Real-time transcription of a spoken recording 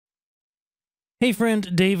Hey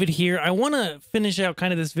friend, David here. I want to finish out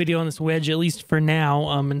kind of this video on this wedge, at least for now,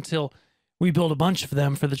 until we build a bunch of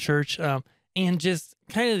them for the church, and just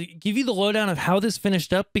kind of give you the lowdown of how this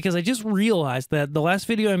finished up, because I just realized that the last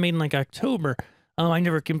video I made in like October, I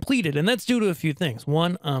never completed, and that's due to a few things.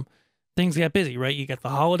 One, things got busy, right? You got the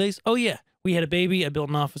holidays. Oh yeah, we had a baby, I built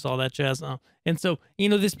an office, all that jazz. And so,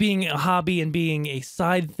 this being a hobby and being a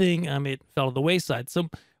side thing, it fell to the wayside. So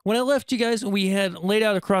when I left you guys, we had laid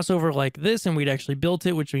out a crossover like this, and we'd actually built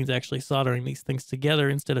it, which means actually soldering these things together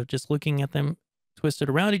instead of just looking at them twisted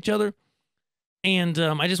around each other. And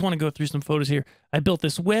I just want to go through some photos here. I built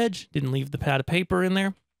this wedge, didn't leave the pad of paper in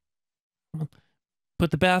there. Put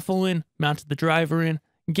the baffle in, mounted the driver in,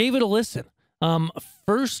 gave it a listen.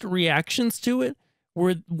 First reactions to it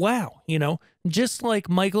were, wow, just like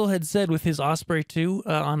Michael had said with his Osprey 2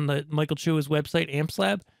 on the Michael Chua's website,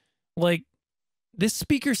 AmpsLab, like, this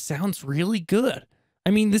speaker sounds really good.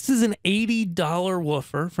 I mean, this is an $80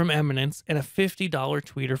 woofer from Eminence and a $50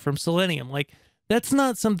 tweeter from Selenium. Like, that's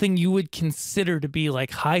not something you would consider to be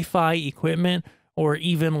like hi-fi equipment or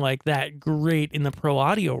even like that great in the pro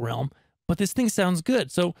audio realm, but this thing sounds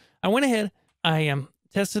good. So I went ahead, I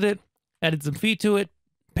tested it, added some feet to it,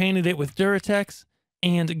 painted it with Duratex,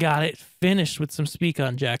 and got it finished with some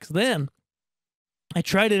speak-on jacks. Then I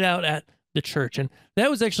tried it out at the church, and that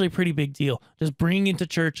was actually a pretty big deal, just bringing it to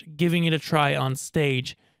church, giving it a try on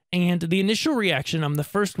stage. And the initial reaction, the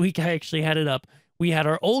first week I actually had it up, we had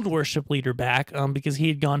our old worship leader back, because he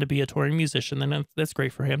had gone to be a touring musician, and that's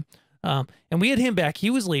great for him. And we had him back, he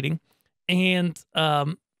was leading, and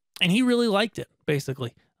he really liked it,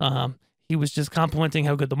 basically. He was just complimenting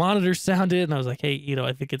how good the monitors sounded, and I was like, hey,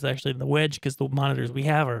 I think it's actually the wedge, because the monitors we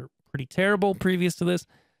have are pretty terrible previous to this.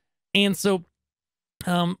 And so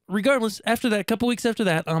regardless, after that, a couple weeks after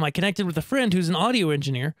that, I connected with a friend who's an audio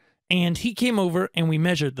engineer, and he came over and we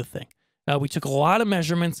measured the thing. We took a lot of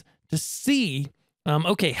measurements to see,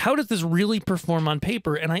 okay, how does this really perform on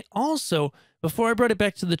paper? And I also, before I brought it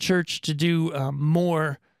back to the church to do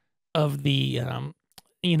more of the,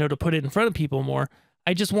 to put it in front of people more,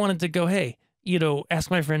 I just wanted to go, hey, ask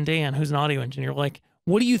my friend Dan, who's an audio engineer, like,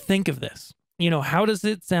 what do you think of this? How does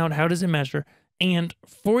it sound? How does it measure? And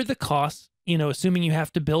for the cost, assuming you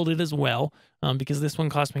have to build it as well, because this one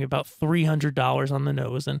cost me about $300 on the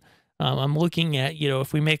nose. And I'm looking at,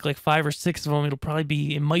 if we make like 5 or 6 of them,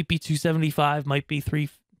 it might be 275, might be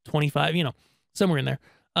 325, somewhere in there.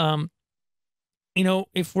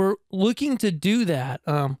 If we're looking to do that,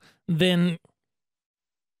 then,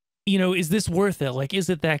 is this worth it? Like, is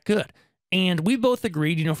it that good? And we both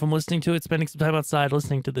agreed, from listening to it, spending some time outside,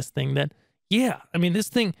 listening to this thing, that, yeah, this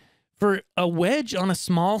thing, for a wedge on a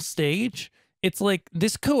small stage, it's like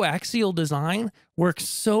this coaxial design works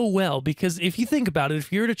so well, because if you think about it,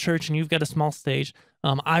 if you're at a church and you've got a small stage,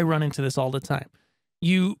 I run into this all the time.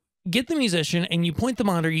 You get the musician and you point the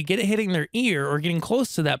monitor, you get it hitting their ear or getting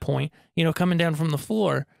close to that point, coming down from the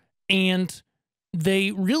floor, and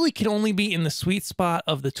they really can only be in the sweet spot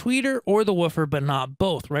of the tweeter or the woofer, but not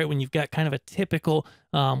both, right? When you've got kind of a typical,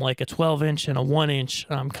 like a 12-inch and a 1-inch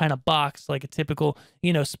kind of box, like a typical,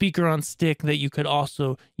 speaker on stick that you could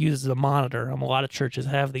also use as a monitor. A lot of churches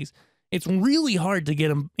have these. It's really hard to get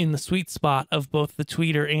them in the sweet spot of both the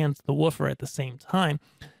tweeter and the woofer at the same time.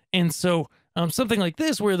 And so something like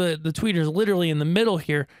this, where the tweeter is literally in the middle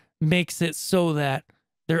here, makes it so that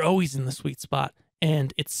they're always in the sweet spot.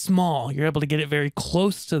 And it's small. You're able to get it very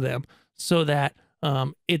close to them so that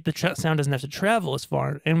the sound doesn't have to travel as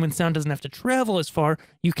far. And when sound doesn't have to travel as far,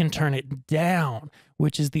 you can turn it down,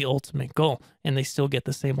 which is the ultimate goal. And they still get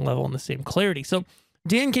the same level and the same clarity. So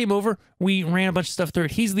Dan came over. We ran a bunch of stuff through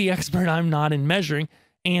it. He's the expert. I'm not in measuring.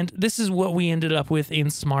 And this is what we ended up with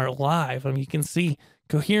in SMAART Live. You can see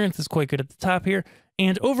coherence is quite good at the top here.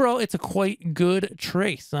 And overall, it's a quite good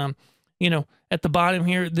trace. At the bottom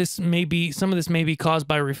here, some of this may be caused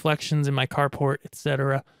by reflections in my carport,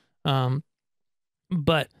 etc.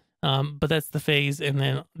 But that's the phase. And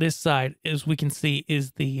then this side, as we can see,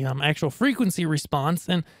 is the actual frequency response.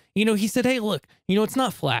 And, he said, hey, look, it's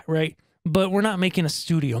not flat, right? But we're not making a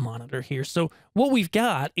studio monitor here. So what we've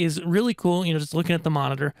got is really cool, just looking at the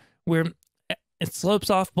monitor, where it slopes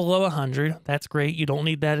off below 100. That's great. You don't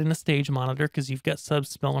need that in a stage monitor because you've got subs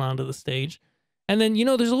spilling onto the stage. And then,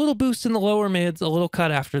 there's a little boost in the lower mids, a little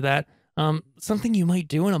cut after that. Something you might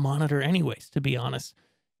do in a monitor anyways, to be honest.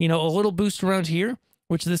 A little boost around here,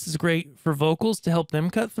 which this is great for vocals to help them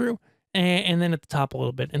cut through. And then at the top a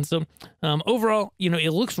little bit. And so overall,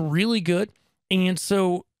 it looks really good. And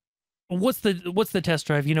so what's the test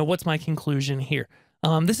drive? What's my conclusion here?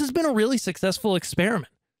 This has been a really successful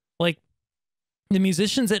experiment. Like, the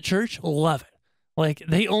musicians at church love it. Like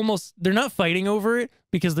they're not fighting over it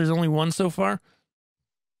because there's only one so far,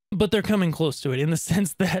 but they're coming close to it in the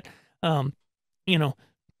sense that, you know,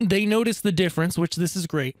 they notice the difference, which this is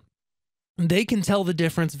great. They can tell the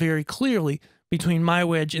difference very clearly between my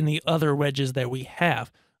wedge and the other wedges that we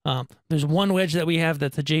have. There's one wedge that we have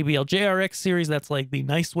that's a JBL JRX series. That's like the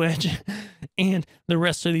nice wedge. And the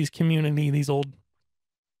rest are these community, these old,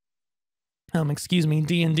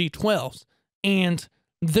 D&D 12s. And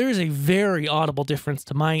there's a very audible difference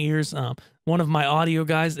to my ears. One of my audio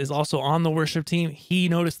guys is also on the worship team. He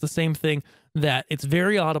noticed the same thing, that it's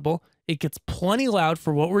very audible. It gets plenty loud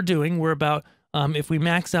for what we're doing. We're about, if we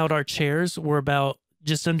max out our chairs, we're about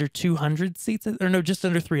just under 200 seats, or no, just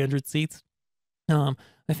under 300 seats.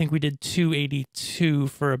 I think we did 282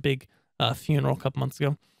 for a big funeral a couple months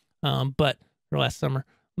ago, or last summer.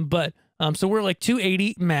 But so we're like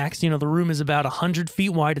 280 max. You know, the room is about 100 feet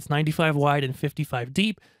wide. It's 95 wide and 55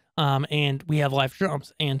 deep. And we have live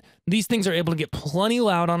drums. And these things are able to get plenty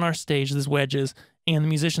loud on our stage, these wedges, and the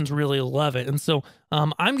musicians really love it. And so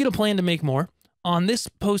I'm going to plan to make more. On this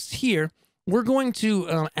post here, we're going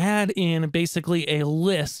to add in basically a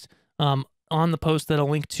list on the post that I'll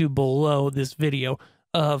link to below this video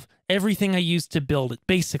of everything I used to build it.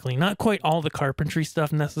 Basically, not quite all the carpentry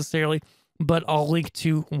stuff necessarily, but I'll link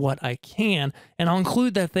to what I can, and I'll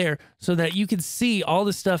include that there so that you can see all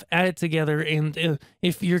the stuff added together. And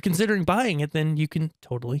if you're considering buying it, then you can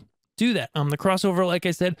totally do that. The crossover, like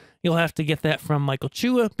I said, you'll have to get that from Michael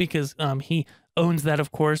Chua because he owns that,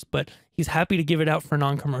 of course, but he's happy to give it out for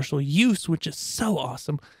non-commercial use, which is so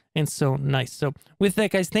awesome and so nice. So with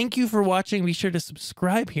that, guys, thank you for watching. Be sure to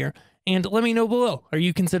subscribe here and let me know below. Are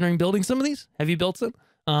you considering building some of these? Have you built some?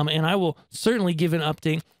 And I will certainly give an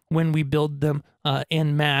update when we build them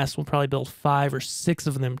en masse. We'll probably build 5 or 6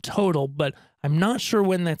 of them total, but I'm not sure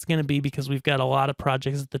when that's going to be because we've got a lot of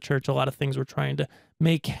projects at the church, a lot of things we're trying to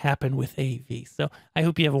make happen with AV. So I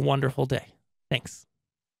hope you have a wonderful day. Thanks.